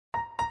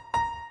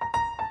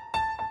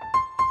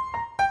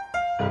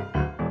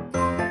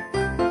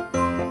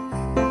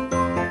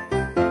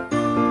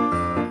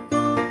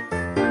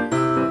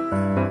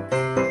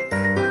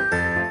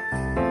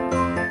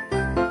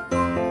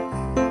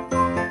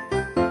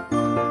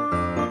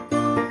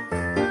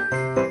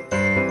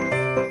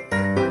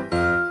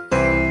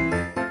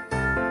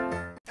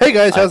Hey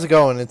guys, how's it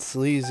going? It's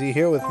Sleazy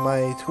here with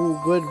my two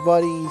good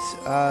buddies,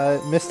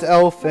 Mr.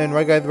 Elf and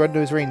Red Guy the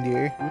Red-Nosed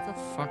Reindeer. Who the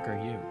fuck are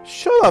you?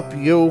 Shut up,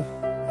 you!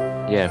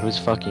 Yeah, who's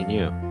fucking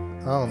you?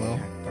 I don't know.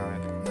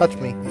 Touch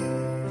me.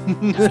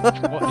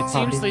 Well, it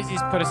seems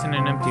Sleazy's put us in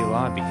an empty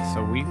lobby,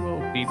 so we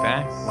will be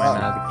back when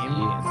the game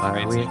begins. Why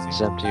are we in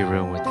this empty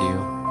room with you?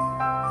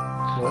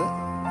 What?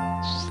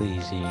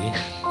 Sleazy.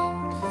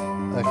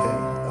 Okay,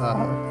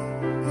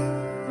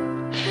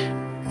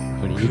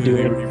 What are you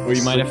doing?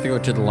 We might have to go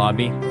to the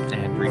lobby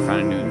and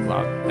refine a new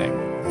lobby thing.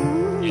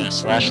 Yeah,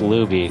 slash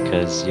Luby,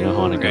 because you don't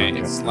want to go Okay,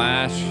 there. it's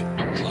slash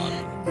lobby.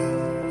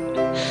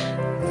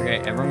 Okay,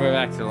 everyone go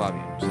back to the lobby.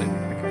 I'm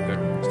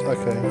just like,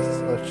 okay,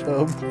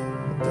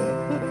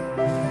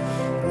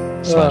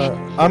 Slash.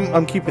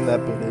 I'm keeping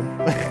that bit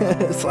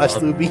in. Slash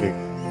Luby.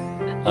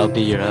 I'll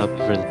be your help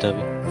for the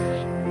W.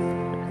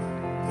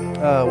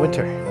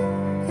 Winter.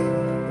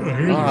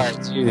 Oh,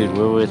 dude,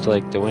 we're with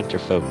like the winter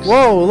folks.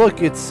 Whoa,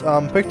 look, it's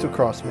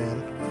Pictocross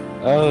Man.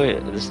 Oh, yeah,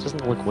 this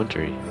doesn't look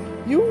wintry.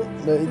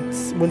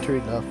 It's wintry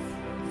enough,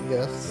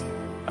 yes.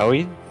 Are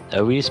we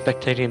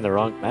spectating the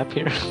wrong map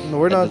here? No,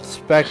 we're not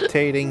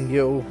spectating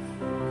you.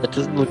 That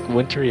doesn't look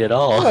wintry at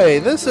all. Hey,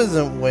 this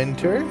isn't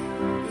winter.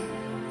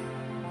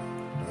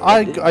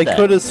 I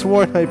could have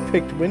sworn I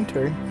picked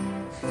winter.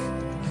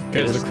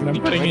 Guys,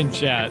 I'm putting in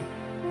chat.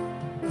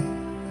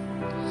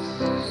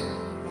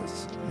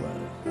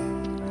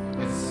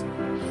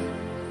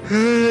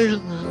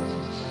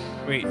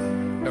 Wait,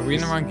 are we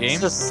in the wrong game?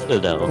 This is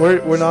Citadel.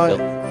 We're not.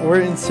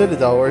 We're in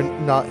Citadel. We're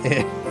not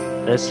in.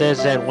 This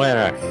isn't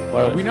winter.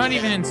 Are we not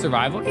even in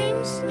survival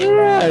games?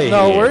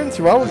 No, we're in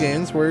survival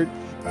games. We're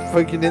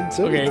fucking in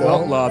Citadel. Okay,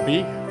 well,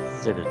 lobby.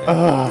 Citadel.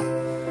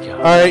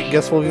 Alright,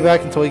 guess we'll be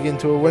back until we get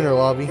into a winter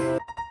lobby.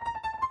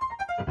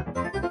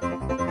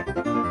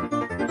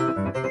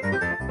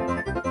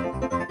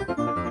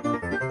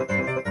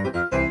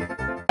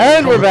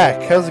 And we're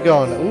back. How's it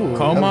going? Ooh,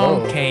 Como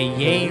hello. que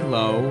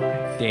hielo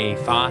de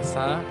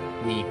faça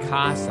mi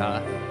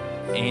casa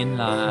en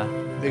la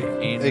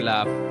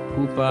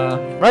pupa.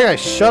 Right, guys,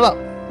 shut up.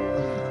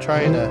 I'm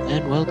trying to.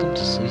 And welcome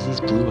to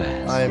Sleazy's Blue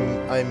Ass.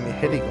 I'm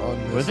hitting on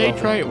this. Were they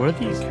level. try? Were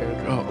these?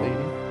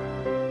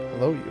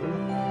 Hello, you.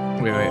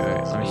 Wait.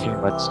 Let me see.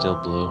 What's still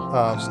blue?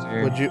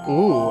 Would you?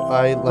 Ooh,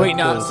 I like. Wait,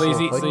 no, this.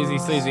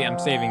 Sleazy. I'm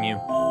saving you.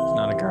 It's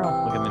not a girl.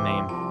 Look at the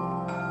name.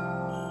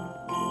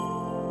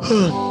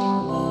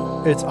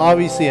 It's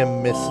obviously a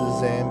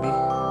Mrs. Zambi.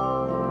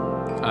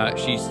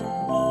 She's.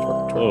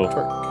 Twerk.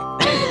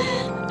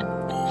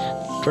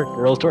 Twerk,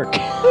 girl, twerk.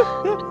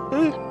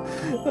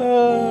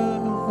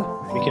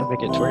 We can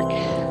make it twerk.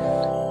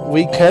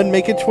 We can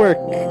make it twerk,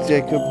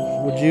 Jacob.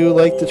 Would you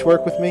like to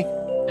twerk with me?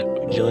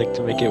 Would you like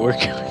to make it work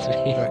with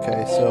me?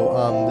 Okay,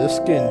 so this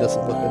skin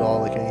doesn't look at all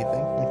like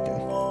anything. Okay.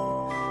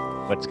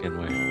 What skin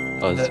where?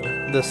 Oh,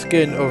 The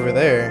skin over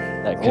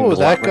there. Oh,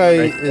 that guy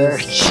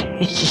is.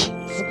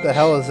 What the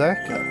hell is that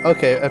guy?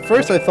 Okay, at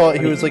first I thought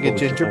he was like a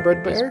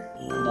gingerbread bear.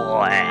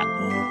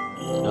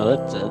 No,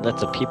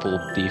 that's a people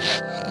beef.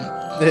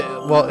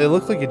 Well, it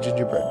looked like a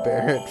gingerbread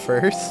bear at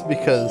first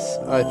because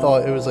I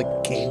thought it was like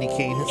candy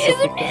cane and stuff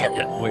like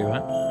that. Wait,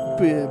 what?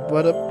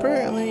 But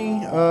apparently,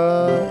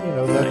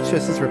 that's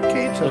just his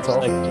ribcage. That's all.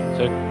 Like you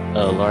took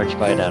a large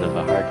bite out of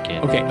a hard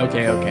candy.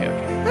 Okay.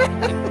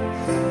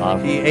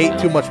 He ate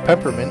too much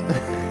peppermint.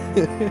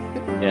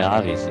 Yeah,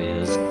 obviously,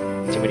 there's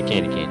too many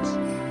candy canes.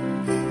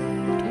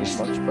 He's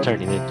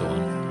turning into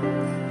one.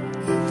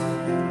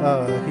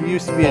 He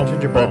used to be a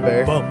gingerbread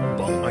bear.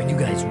 Are you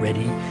guys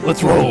ready?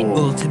 Let's for roll. the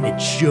ultimate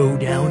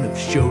showdown of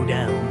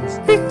showdowns.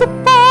 Beat the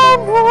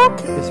bomb rock.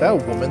 Is that a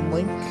woman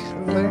Link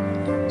over there?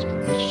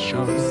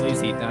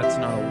 Sleazy, that's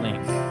not a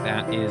link.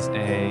 That is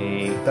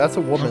a. That's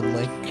a woman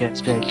Link.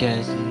 Gets bad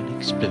guys in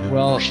explosion.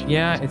 Well,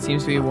 yeah, it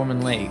seems to be a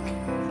woman lake,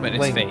 but it's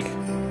Link. fake.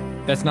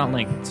 That's not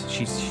linked.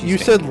 She's You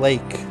fake. said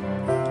lake.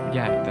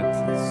 Yeah,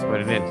 that's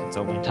what it is. It's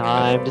a link.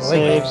 Time to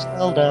save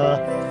Zelda.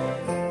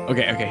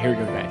 Okay, here we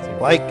go,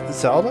 guys. Like,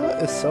 Zelda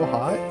is so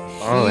hot.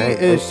 Oh, He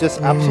hey, is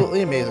just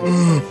absolutely amazing.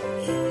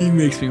 He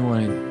makes me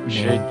want to.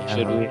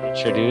 Should we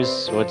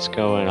introduce what's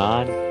going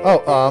on?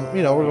 Oh,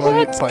 we're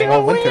going to be playing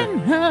all winter.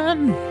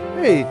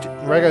 Hey,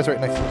 Red Guy's right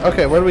next to me.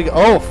 Okay, where do we go?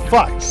 Oh,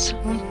 fuck!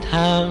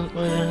 Oh,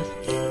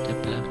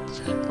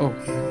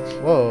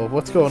 Whoa,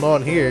 what's going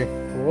on here?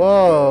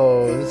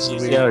 Whoa, this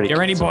is weird. Get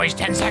ready, boys.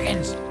 10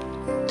 seconds.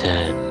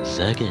 10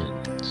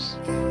 seconds.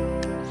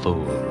 4,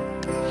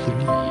 3,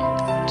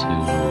 2,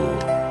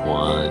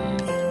 1,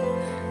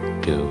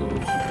 go.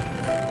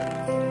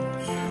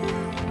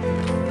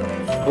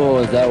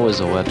 Oh, that was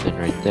a weapon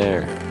right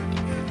there.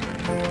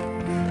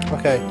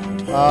 Okay,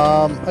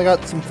 I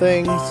got some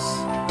things.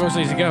 Go,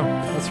 Sleazy, go.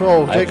 Let's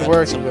roll. I've Take a got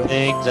work. some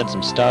things and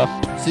some stuff.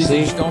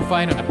 Sleazy, just don't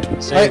find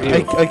him. Save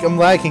you. I'm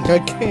lagging. I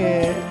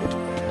can't.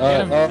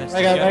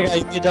 I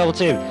got you double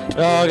team.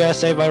 No, I gotta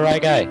save my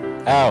right guy.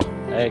 Ow.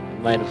 I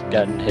might have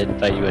gotten hit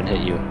by you and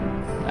hit you.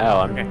 Ow,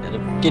 I'm getting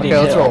Okay,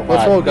 let's hit. roll.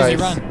 Let's roll, guys.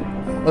 Sleazy,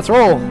 run. Let's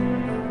roll.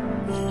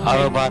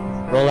 Autobot,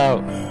 roll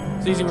out.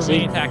 Sleazy, we're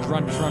being attacked.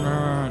 Run, just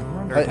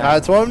run.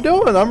 That's what I'm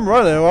doing. I'm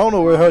running. I don't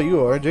know where the hell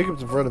you are.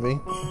 Jacob's in front of me.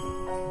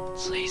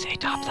 Sleazy,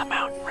 top of the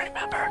mountain,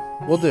 remember?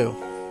 We'll do,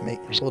 mate.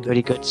 There's We'll do.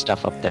 pretty good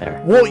stuff up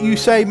there. What you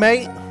say,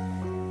 mate?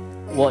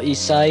 What you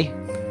say?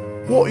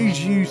 What did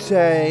you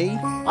say?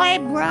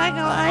 I'm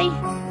Broadway.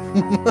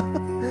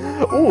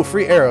 Oh,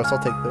 free arrows. I'll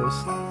take those.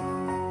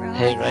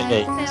 Hey,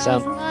 Reggae,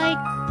 sound like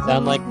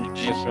the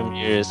guy from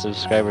your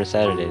subscriber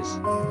Saturdays.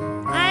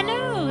 I know.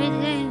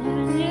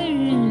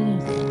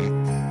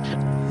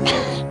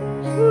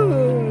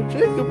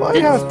 Jacob, I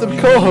have to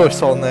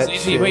co-host on that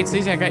Sleazy, shit. wait,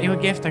 Sleazy, I got you a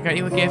gift. I got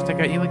you a gift. I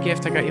got you a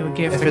gift. I got you a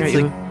gift. If I got it's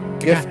you. a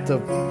gift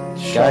of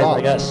shut Guys, up.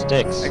 I got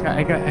sticks.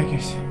 I got.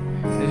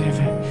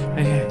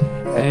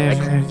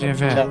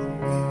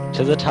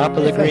 To the top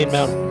of the green Thanks.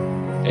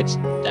 mountain. It's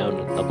down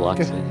a block.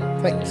 Okay,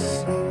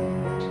 thanks.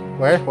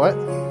 Where? What?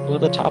 To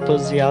the top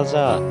of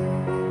Ziaza.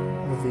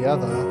 The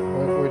other.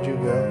 Where'd you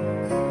go?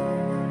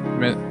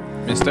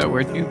 Mister,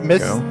 where'd you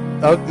Miss. go?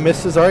 Oh,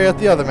 Miss is already at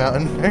the other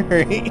mountain.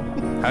 Alright.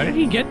 How did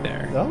he get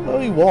there? I don't know,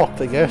 he walked,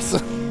 I guess.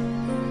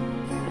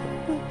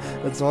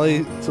 That's the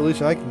only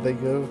solution I can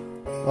think of.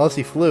 Unless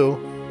he flew.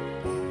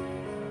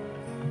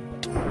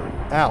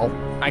 Ow.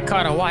 I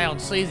caught a wild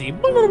Sleazy.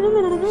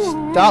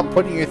 Stop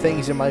putting your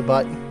things in my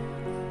butt.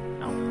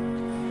 No.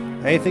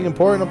 Anything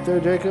important up there,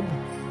 Jacob?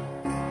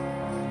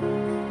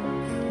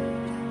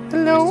 He's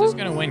Hello? just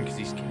gonna win because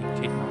he's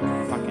taking all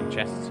the fucking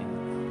chests.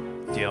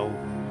 Dill.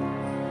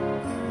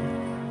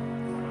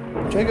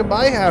 Jacob,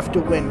 I have to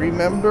win,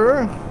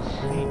 remember?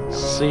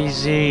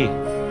 Sleazy.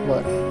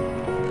 What?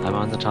 I'm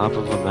on the top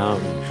of a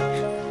mountain.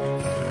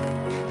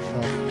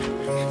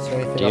 Oh. Is there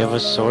anything Do you have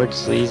else? a sword,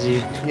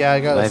 Sleazy? Yeah, I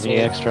Do got I a have any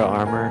sword. extra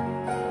armor?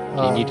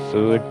 Do you need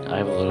food? I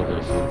have a little bit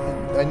of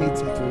food. I need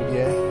some food,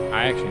 yeah.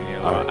 I actually need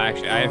a lot.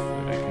 Actually, I have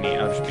food I can eat.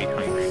 I'll just be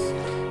hungry.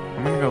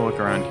 I'm gonna go look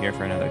around here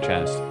for another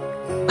chest.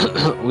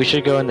 We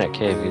should go in that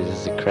cave because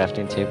there's a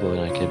crafting table and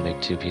I can make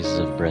 2 pieces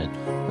of bread.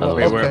 Oh,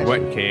 Wait, Okay.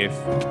 what cave?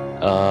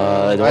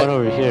 the one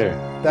over here.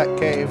 That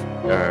cave.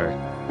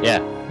 Yeah.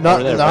 Not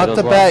Over there, by not those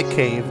the bat logs.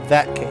 cave,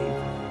 that cave.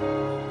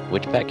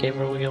 Which bat cave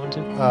are we going to?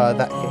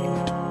 That cave.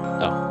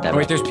 Oh, that Oh,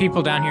 wait, bat there's cave.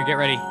 people down here. Get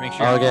ready. Make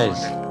sure. Oh,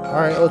 guys.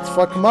 Alright, let's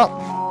fuck them up.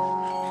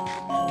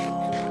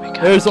 We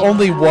gotta There's keep-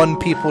 only one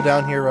people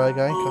down here, right,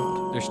 guy?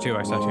 God. There's 2.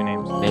 I saw 2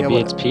 names. Maybe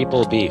what- it's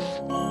people beef.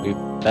 We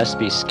best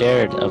be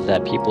scared of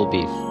that people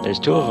beef. There's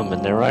 2 of them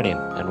and they're running,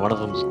 and one of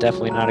them's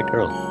definitely not a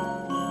girl.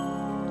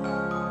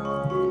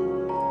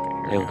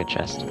 Hey, look at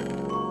chest.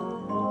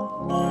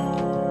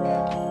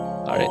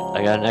 Alright,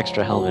 I got an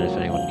extra helmet if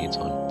anyone needs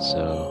one,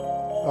 so...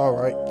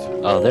 Alright.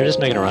 Oh, they're just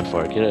making a run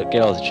for it.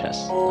 Get all the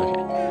chests.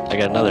 Okay. I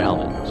got another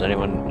helmet. Does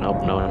anyone...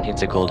 Nope, no one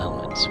needs a gold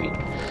helmet. Sweet.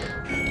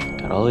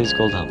 Got all these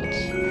gold helmets.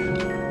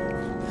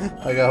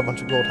 I got a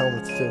bunch of gold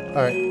helmets too.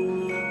 Alright.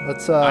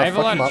 Let's I have a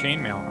fuck lot 'em of up.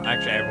 chainmail.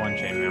 Actually, I have 1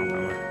 chainmail.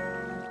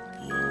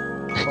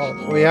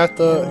 Well, we have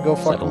to go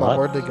fuck that a them up. lot?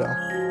 Where'd they go?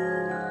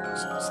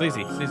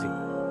 Sleazy.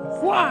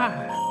 Wah!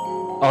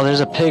 Oh,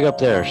 there's a pig up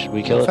there. Should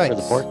we kill it for the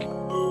Thanks. pork?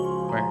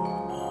 Where?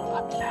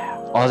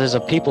 Oh, there's a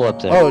people up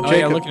there. Oh, Oh yeah,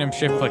 Jacob. look at him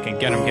shift clicking.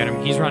 Get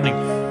him. He's running.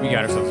 We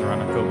got ourselves a run.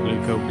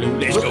 Go blue.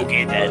 Let's go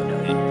get that.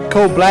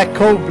 Code black.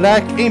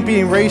 Ain't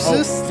being Oh,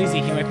 racist.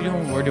 Sleazy, he might be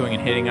doing what we're doing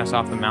and hitting us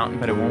off the mountain,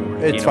 but it won't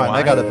work. It's You know fine. I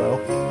why? got a bow.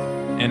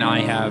 And I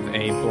have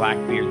a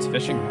Blackbeard's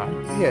fishing rod.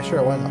 Yeah,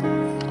 sure. Why not?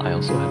 I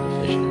also have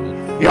a fish in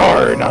it.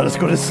 Yar! Now let's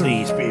go to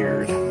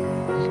Sleezbeard.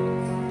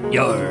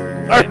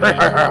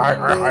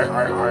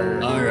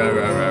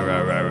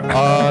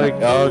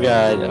 Oh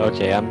god.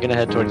 Okay, I'm gonna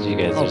head towards you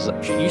guys. There's a...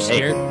 You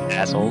scared? Hey,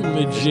 asshole. There's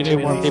 2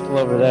 more Legitimately. people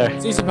over there.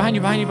 Sleazy, behind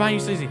you,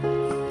 Sleazy.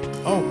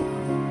 Oh.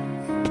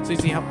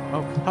 Sleazy,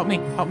 help me.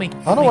 I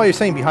don't know why you're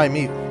saying behind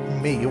me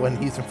when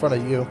he's in front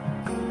of you.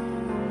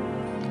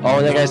 Oh,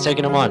 that guy's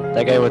taking him on.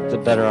 That guy with the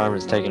better armor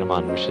is taking him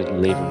on. We should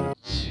leave him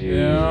to...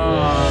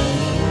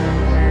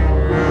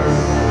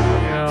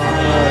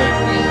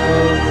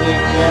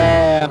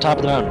 Yeah, on top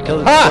of the mountain. Kill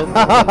him.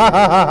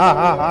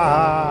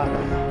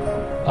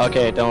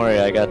 Okay, don't worry.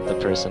 I got the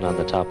person on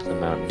the top of the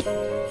mountain.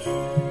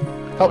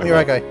 Help me,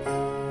 right guy.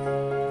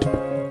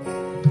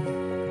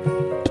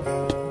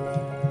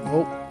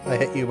 Oh, I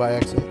hit you by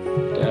accident.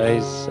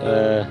 Guys,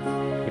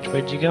 which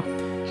way did you go?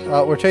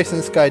 We're chasing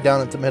this guy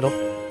down at the middle.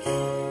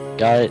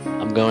 Got it.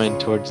 I'm going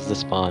towards the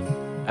spawn.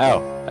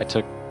 Ow! I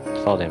took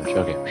fall damage.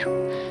 Okay. Whew.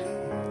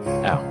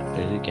 Ow!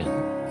 Did it again.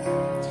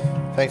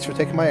 Thanks for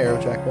taking my arrow,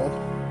 Jackwad.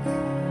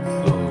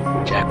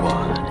 Ooh,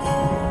 Jackwad.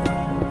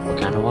 What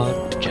kind of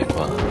wad?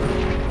 Jackwad.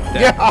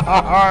 Yeah!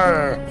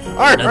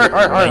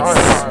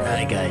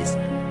 Hi, guys.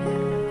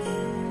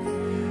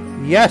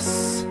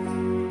 Yes!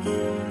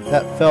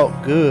 That felt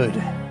good.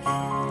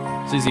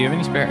 Sleazy, you have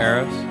any spare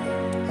arrows?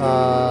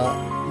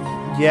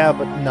 Yeah,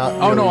 but not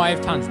Oh no, really. I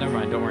have tons. Never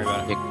mind. Don't worry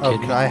about it. Oh,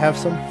 can I have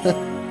some?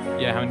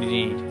 Yeah, how many do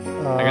you need?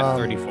 I got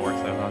 34, so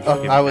I'll just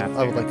give you I would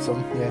half like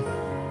some, yeah.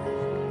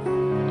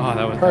 Oh,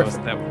 that worked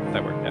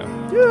out.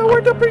 Yeah, it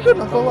worked out pretty good,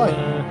 not gonna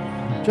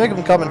lie. Jacob,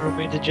 I'm coming.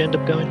 Where did you end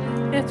up going?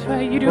 That's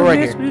why you We're right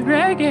here. with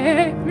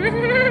reggae.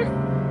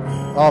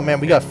 Oh man,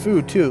 we got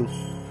food too.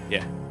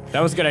 Yeah.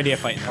 That was a good idea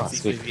fighting. Oh,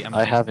 sweet.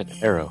 I have an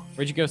arrow.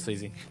 Where'd you go,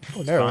 Sleazy?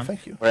 Oh, an arrow,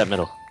 thank you. We're at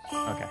middle.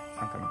 Okay,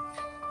 I'm coming.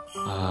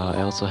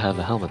 I also have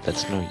a helmet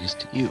that's no use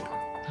to you.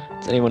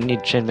 Does anyone need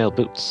chainmail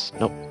boots?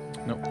 Nope.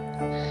 Nope.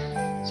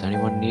 Does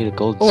anyone need a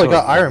gold sword? sword? I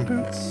got iron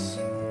boots.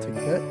 I'll take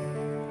that.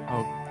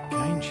 Oh, can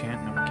I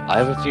enchant? No, I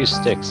have a few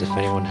sticks if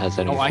anyone has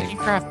anything. Oh, I can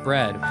craft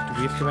bread. Do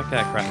we have to go back to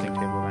that crafting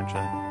table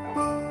eventually?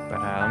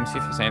 But let me see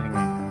if there's anything.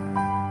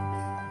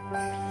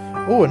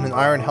 Oh, and an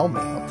iron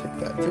helmet. I'll take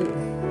that too.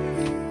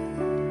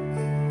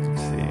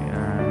 Let's see.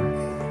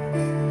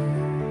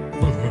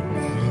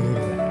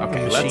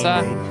 Okay,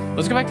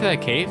 let's go back to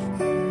that cave.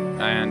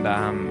 And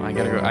I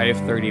gotta go. I have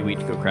 30 wheat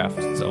to go craft.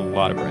 It's a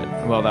lot of bread.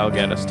 Well, that'll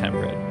get us 10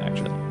 bread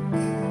actually.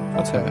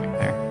 Let's head back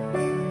there.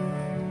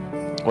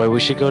 Well, we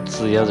should go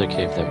to the other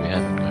cave that we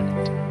haven't gone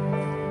into.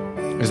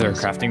 Is there a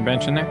crafting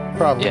bench in there?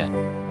 Probably. Yeah,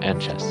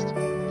 and chest.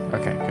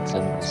 Okay, good. It's in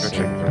the Let's go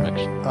same check.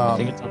 direction. I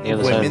think it's on the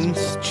other side.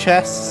 Women's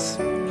chests,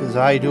 because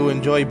I do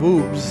enjoy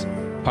boobs.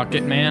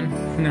 Bucket man.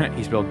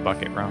 He's spelled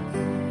bucket wrong.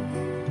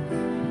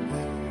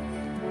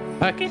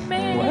 Bucket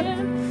man. What?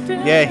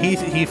 Yeah,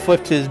 he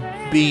flipped his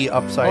B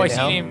upside I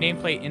down. see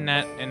nameplate in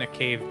a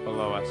cave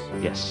below us.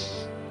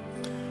 Yes.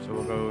 So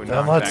we'll go.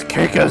 Then let's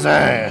kick his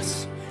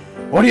ass.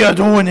 What are you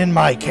doing in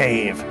my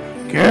cave?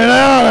 Get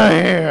out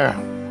of here!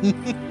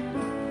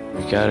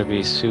 We gotta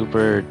be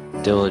super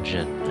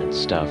diligent and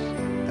stuff.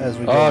 As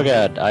we Oh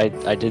go. god,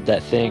 I did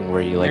that thing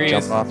where you There like he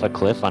jump is. off a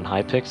cliff on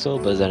Hypixel,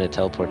 but then it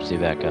teleports you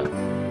back up.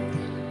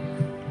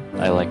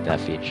 I like that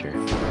feature.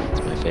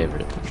 It's my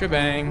favorite.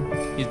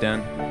 Shebang. He's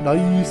done.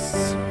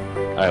 Nice.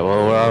 Alright,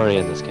 well we're already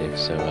in this cave,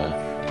 so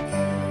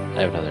I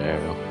have another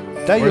arrow.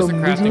 Where's the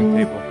crafting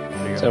table?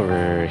 It's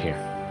over here.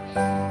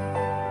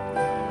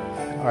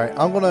 Alright,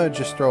 I'm gonna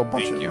just throw a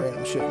bunch Thank of you.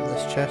 random shit in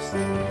this chest.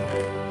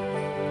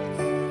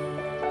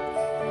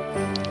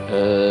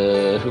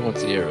 Who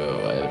wants the arrow?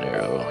 I have an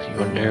arrow. You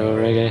want an arrow,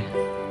 Reggae?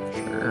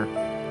 Sure.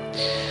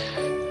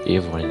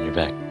 You have one in your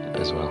back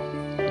as well,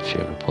 if you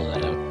ever pull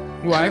that out.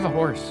 Ooh, I have a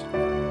horse.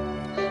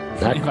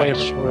 Not quite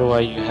sure why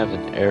you have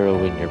an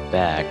arrow in your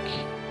back.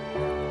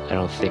 I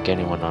don't think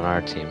anyone on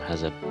our team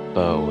has a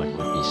bow and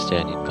would be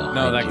standing behind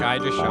No, that you. guy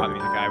just shot me.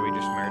 The guy we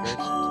just murdered. He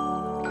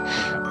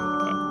shot me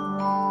with a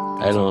bow.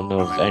 I don't know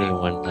of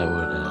anyone that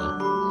would,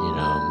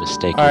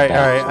 mistake your Alright,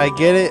 back. I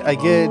get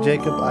it,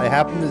 Jacob. I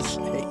happen to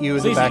hit you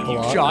in the back a you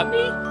lot. shot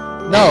me?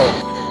 No!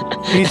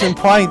 He's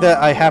implying that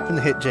I happen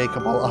to hit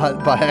Jacob a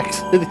lot by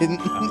accident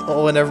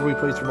whenever we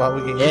play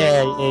survival games.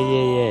 Yeah.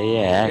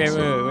 Okay,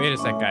 Excellent. wait a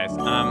sec, guys.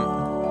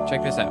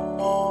 Check this out.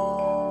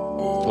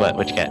 What?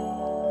 What you got?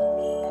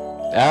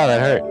 Oh, that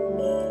hurt.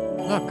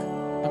 Look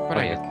what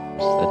I yeah. got.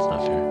 That's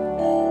not fair.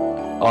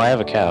 Oh, I have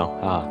a cow.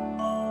 Ah.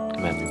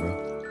 Come at me, bro.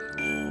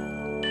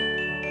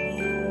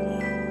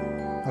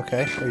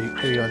 Okay, are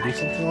you gonna do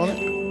something on it?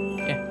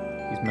 Yeah,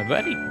 he's my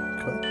buddy.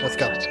 Cool. Let's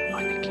go. Let's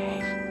find the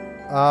cave.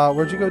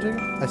 Where'd you go, Jacob?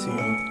 I see you.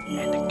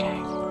 In the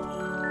cave.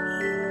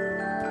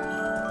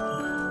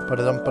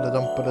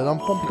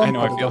 I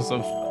know.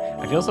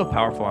 I feel so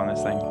powerful on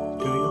this thing.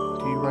 Do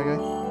you, Reggae?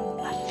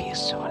 I feel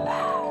so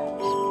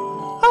alive.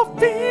 I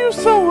feel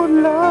so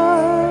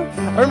alive.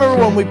 I remember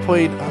when we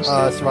played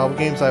survival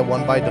games, I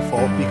won by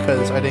default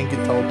because I didn't get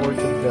teleported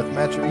to the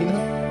deathmatch arena.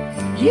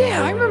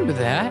 Yeah, I remember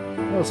that.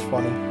 That was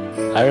funny.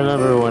 I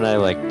remember when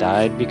I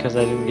died because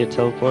I didn't get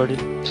teleported.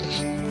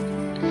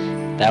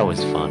 That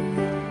was fun.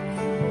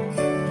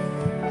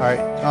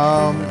 Alright,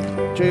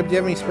 Jacob, do you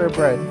have any spare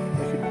bread?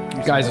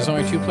 Guys, there's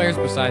only 2 players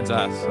besides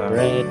us. So.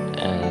 Bread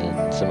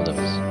and some of those.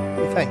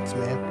 Hey, thanks,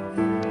 man.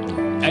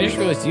 I just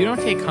realized you don't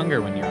take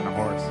hunger when you're on a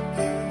horse.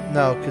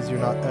 No, because you're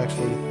not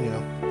actually,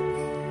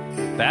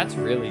 That's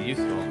really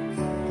useful.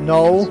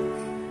 No.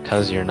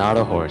 Cause you're not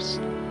a horse.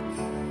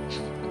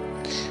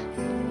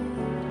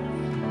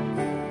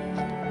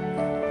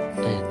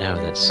 And now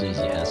that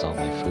Sleazy has all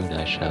my food,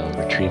 I shall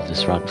retrieve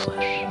this rotten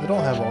flesh. I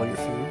don't have all your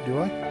food, do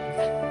I?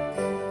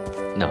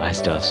 No, I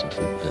still have some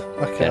food, but...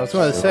 Okay, I was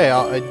going to say,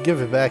 I'd give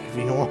it back if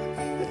you want.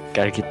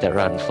 Gotta get that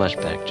rotten flesh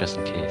back, just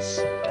in case.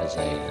 Because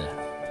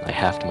I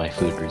halved my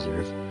food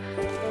reserve.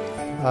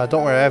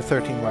 Don't worry, I have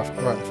 13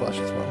 rotten flesh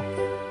as well.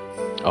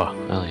 Oh,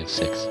 I only have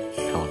 6.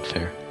 How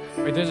unfair.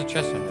 Wait, there's a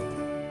chest in it.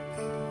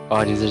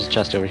 Oh, dude, there's a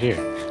chest over here.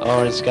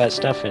 Oh, it's got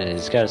stuff in it.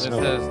 It's got a This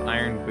snow. says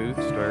iron boots.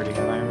 Do I already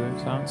have iron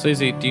boots on?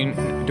 Sleazy,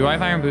 do I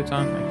have iron boots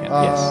on? I can't.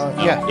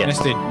 Yes. Yeah.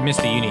 Yes.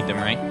 Misty, you need them,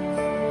 right?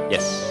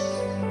 Yes.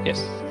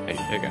 Yes.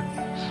 There you go.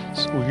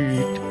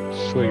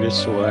 Sweet as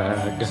swag.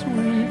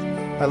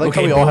 I like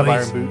how Okay, we all have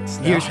boys, iron boots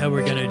now. Here's how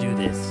we're gonna do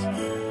this.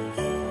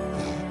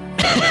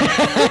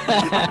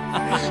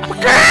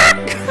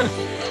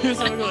 Here's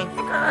how we're going.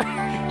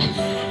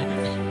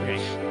 Okay,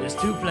 there's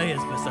 2 players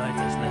besides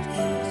us left.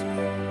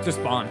 To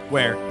spawn.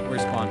 Where?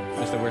 Where's spawn?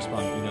 Where's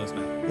spawn? You know this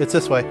map. It's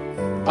this way.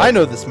 I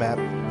know this map.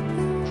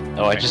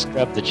 Oh, I just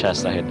grabbed the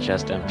chest. I had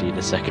chest emptied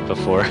a second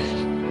before.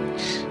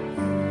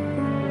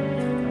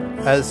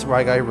 As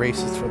Ryguy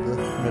races for the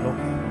middle.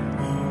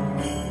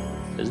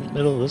 Is it the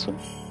middle of this one?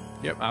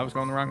 Yep, I was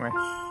going the wrong way.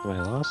 Am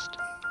I lost?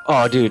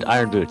 Oh, dude,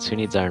 iron boots. Who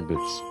needs iron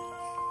boots?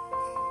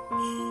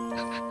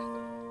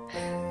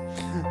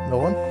 No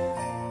one?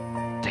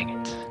 Dang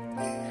it.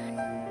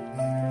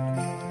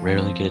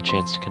 Rarely get a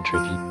chance to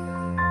contribute.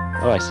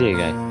 Oh, I see a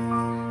guy.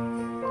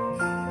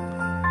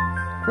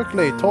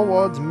 Quickly,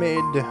 towards mid.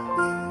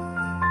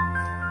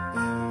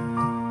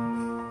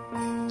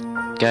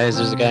 Guys,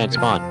 there's a guy in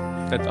spawn.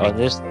 That's Oh,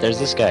 there's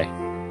this guy.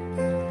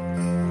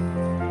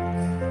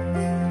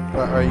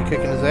 Are you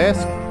kicking his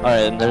ass?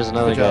 Alright, and there's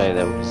another Good job. guy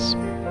that was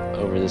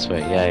over this way.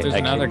 Yeah, There's I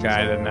another kicked his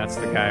guy, ass. then that's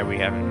the guy we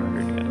haven't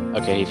murdered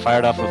yet. Okay, he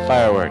fired off a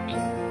firework.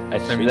 That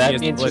means he That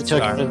has means he split took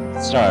star. him to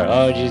the star.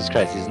 Oh, Jesus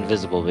Christ, he's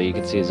invisible, but you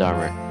can see his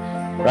armor.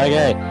 Right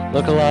guy,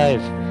 look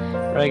alive.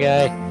 Right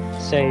guy,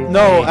 save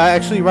No, me.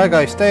 actually, right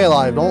guy, stay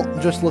alive.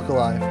 Don't just look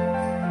alive.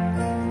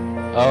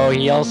 Oh,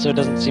 he also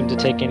doesn't seem to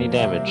take any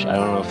damage. I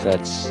don't know if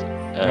that's...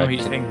 No,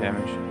 he's taking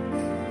damage.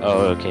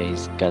 Oh, okay,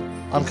 he's got...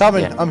 I'm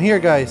coming. yeah. I'm here,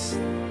 guys.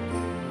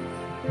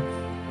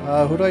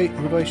 Who do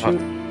I shoot?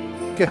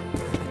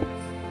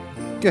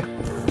 Get.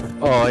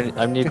 Oh,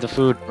 I need the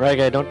food. Right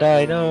guy, don't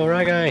die. No,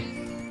 right guy.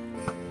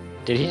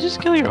 Did he just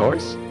kill your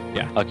horse?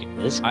 Yeah. Okay,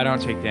 this... I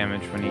don't take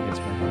damage when he hits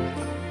my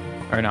horse.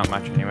 Or not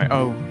much anyway.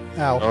 Oh,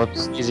 Ow.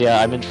 Oops, easy,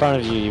 I'm in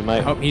front of you. You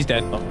might... oh, he's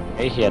dead.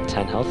 Hey, he had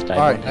 10 health. Died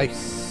Alright, one.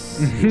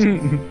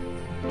 nice.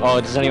 Oh,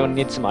 does anyone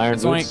need some iron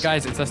It's only, boots?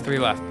 guys, it's us 3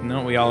 left.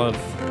 No, we all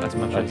have as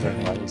much as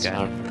Okay, I let's okay.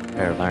 find a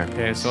pair of iron.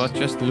 Okay, so let's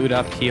just loot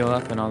up, heal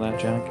up, and all that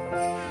junk.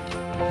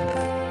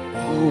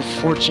 Ooh,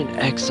 Fortune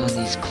X on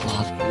these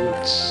cloth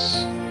boots.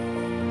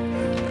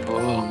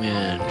 Oh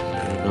man,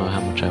 I don't know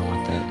how much I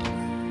want that.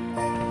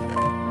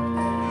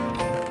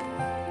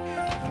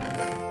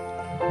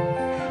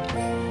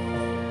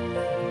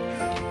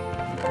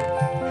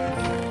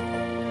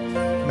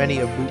 Many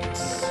a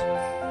boots.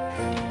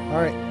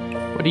 Alright.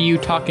 What are you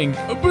talking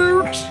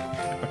about?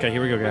 Okay,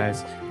 here we go,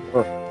 guys.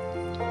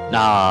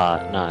 Nah,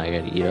 I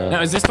gotta eat up.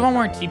 Now, is this the one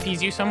where it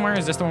TPs you somewhere? Or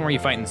is this the one where you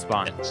fight in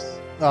spawn?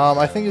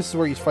 I think this is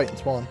where he's fighting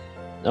spawn.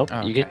 Nope,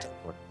 Oh, you get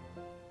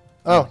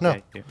Oh, no.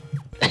 Okay, dude.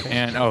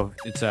 And, oh,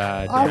 it's,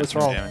 I was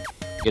wrong. damage.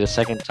 a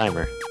second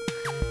timer.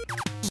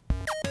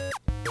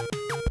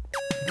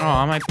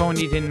 Oh, my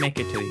pony didn't make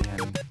it to the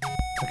end.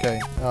 Okay,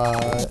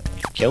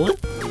 Kill him?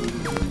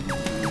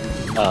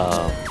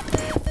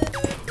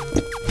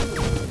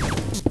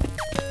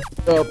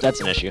 Oh,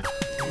 that's an issue.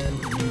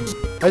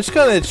 I just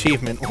got an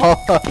achievement while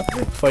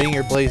fighting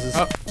your blazes.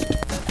 Oh.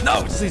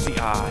 No, Sleazy.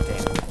 Ah,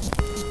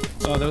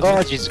 damn. Oh, that was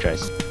Oh, Jesus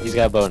Christ. He's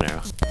got a bow and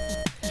arrow.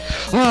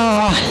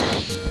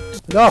 Ah!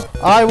 No,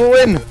 I will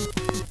win!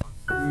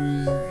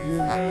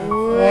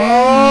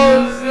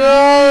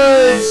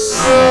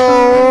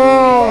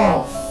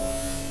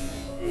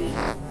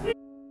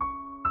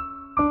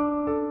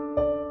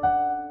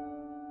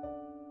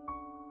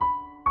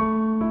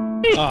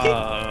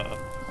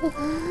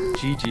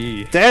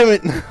 GG. Damn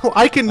it!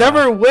 I can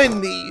never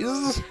win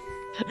these!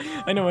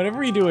 I know, whenever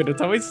we do it,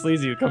 it's always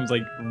Sleazy who comes,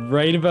 like,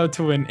 right about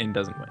to win and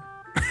doesn't win.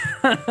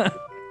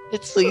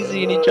 It's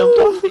Sleazy and he jumped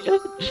off the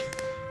edge.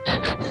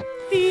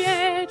 The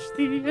edge,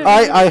 the edge.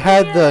 I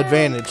had the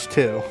advantage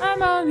too.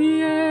 I'm on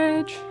the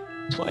edge.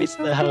 Twice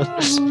the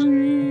house.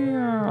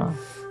 Yeah.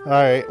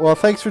 Alright, well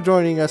thanks for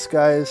joining us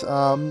guys.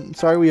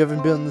 Sorry we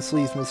haven't been on the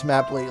Sleezmas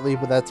map lately,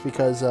 but that's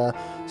because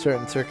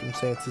certain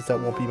circumstances that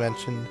won't be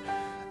mentioned.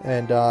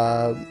 And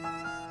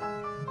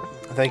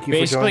thank you for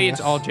joining Basically, us.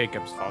 it's all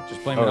Jacob's fault.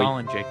 Just blame it all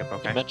on Jacob, You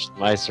okay? mentioned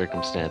my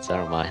circumstance, I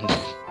don't mind.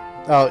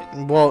 Oh,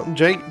 well,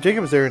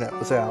 Jacob's internet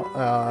was out.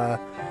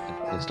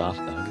 Pissed off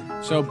about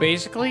it. So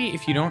basically,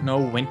 if you don't know,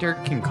 winter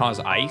can cause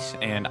ice,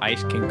 and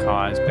ice can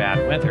cause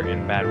bad weather,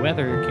 and bad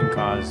weather can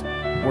cause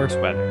worse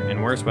weather,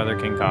 and worse weather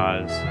can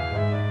cause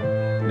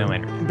no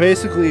internet.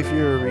 Basically, if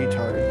you're a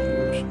retard,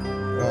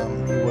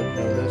 you wouldn't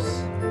know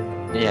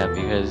this. Yeah,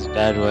 because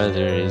bad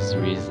weather is the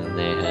reason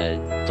they had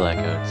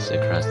blackouts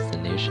across the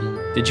nation.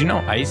 Did you know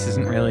ice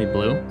isn't really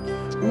blue?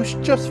 Who's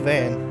just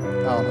Van?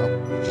 I don't know.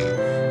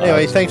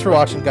 Anyway, thanks for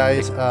watching,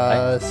 guys.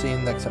 See you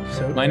in the next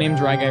episode. My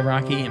name's Rye Guy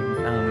Rocky,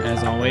 and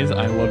as always,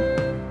 I love.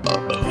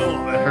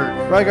 That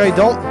hurt. Right, guy,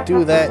 don't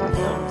do that.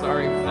 I'm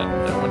sorry,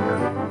 that one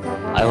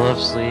hurt. I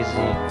love Sleazy.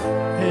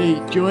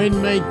 Hey,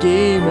 join my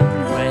game,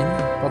 everyone.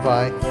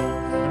 Bye-bye.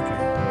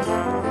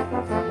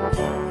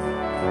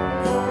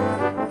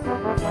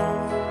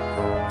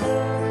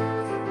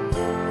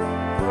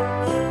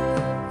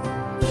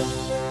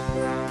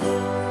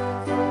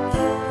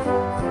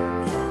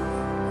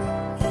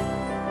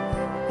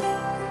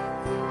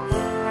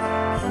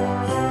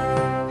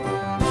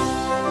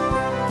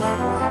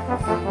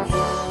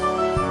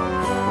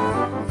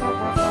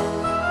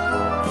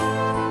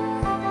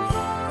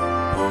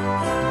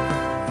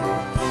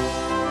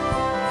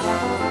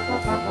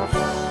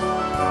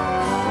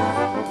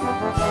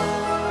 Bye.